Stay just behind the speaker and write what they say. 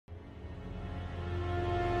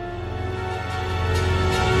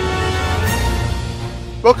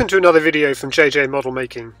Welcome to another video from JJ Model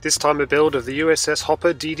Making, this time a build of the USS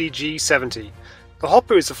Hopper DDG-70. The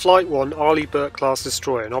Hopper is a Flight 1 Arleigh Burke Class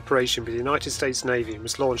Destroyer in operation by the United States Navy and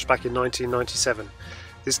was launched back in 1997.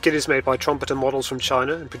 This kit is made by Trumpeter Models from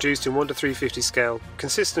China and produced in 1:350 scale,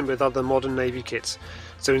 consistent with other modern Navy kits,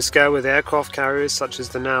 so in scale with aircraft carriers such as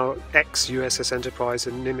the now ex-USS Enterprise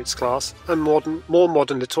and Nimitz class, and more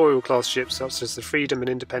modern littoral class ships such as the Freedom and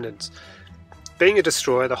Independence. Being a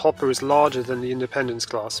destroyer, the Hopper is larger than the Independence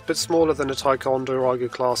class, but smaller than a Ticonderoga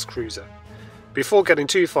class cruiser. Before getting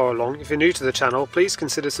too far along, if you're new to the channel, please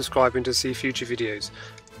consider subscribing to see future videos,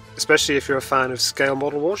 especially if you're a fan of scale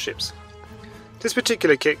model warships. This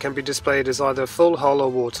particular kit can be displayed as either a full hull or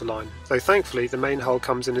waterline, though thankfully the main hull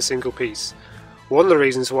comes in a single piece. One of the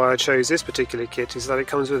reasons why I chose this particular kit is that it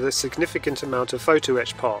comes with a significant amount of photo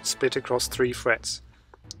etch parts split across 3 frets.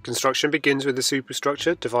 Construction begins with the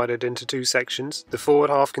superstructure divided into 2 sections, the forward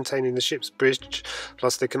half containing the ship's bridge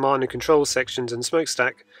plus the command and control sections and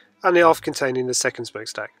smokestack, and the aft containing the second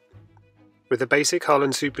smokestack. With the basic hull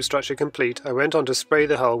and superstructure complete, I went on to spray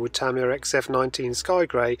the hull with Tamiya XF19 Sky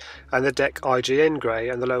Grey and the deck IGN Grey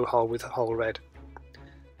and the low hull with hull red.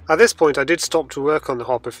 At this point I did stop to work on the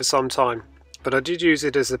Hopper for some time, but I did use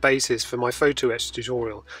it as the basis for my photo etch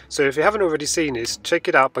tutorial, so if you haven't already seen this, check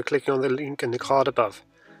it out by clicking on the link in the card above.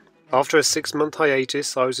 After a 6-month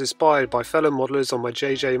hiatus, I was inspired by fellow modelers on my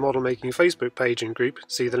JJ Model Making Facebook page and group,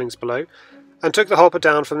 see the links below, and took the Hopper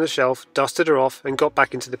down from the shelf, dusted her off and got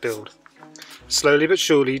back into the build. Slowly but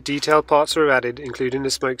surely, detailed parts were added, including the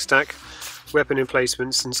smokestack, weapon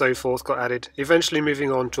emplacements and so forth got added, eventually moving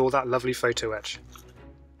on to all that lovely photo etch.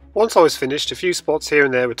 Once I was finished, a few spots here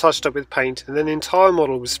and there were touched up with paint, and then the entire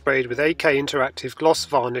model was sprayed with AK Interactive gloss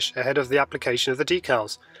varnish ahead of the application of the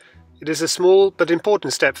decals. It is a small but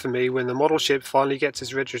important step for me when the model ship finally gets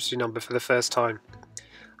its registry number for the first time.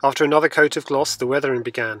 After another coat of gloss, the weathering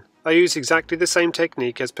began. I used exactly the same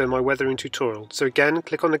technique as per my weathering tutorial, so again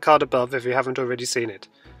click on the card above if you haven't already seen it.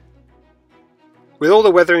 With all the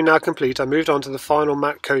weathering now complete, I moved on to the final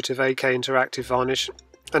matte coat of AK Interactive varnish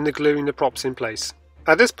and the gluing the props in place.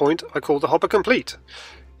 At this point I called the Hopper complete.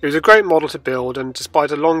 It was a great model to build, and despite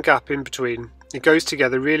a long gap in between, it goes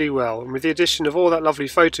together really well, and with the addition of all that lovely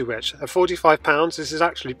photo etch, at £45 this is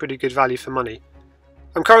actually pretty good value for money.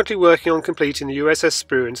 I'm currently working on completing the USS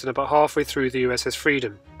Spruance and about halfway through the USS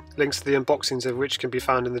Freedom, links to the unboxings of which can be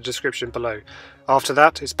found in the description below. After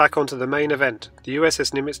that, it's back onto the main event, the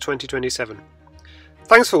USS Nimitz 2027.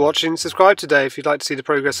 Thanks for watching, subscribe today if you'd like to see the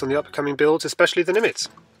progress on the upcoming builds, especially the Nimitz.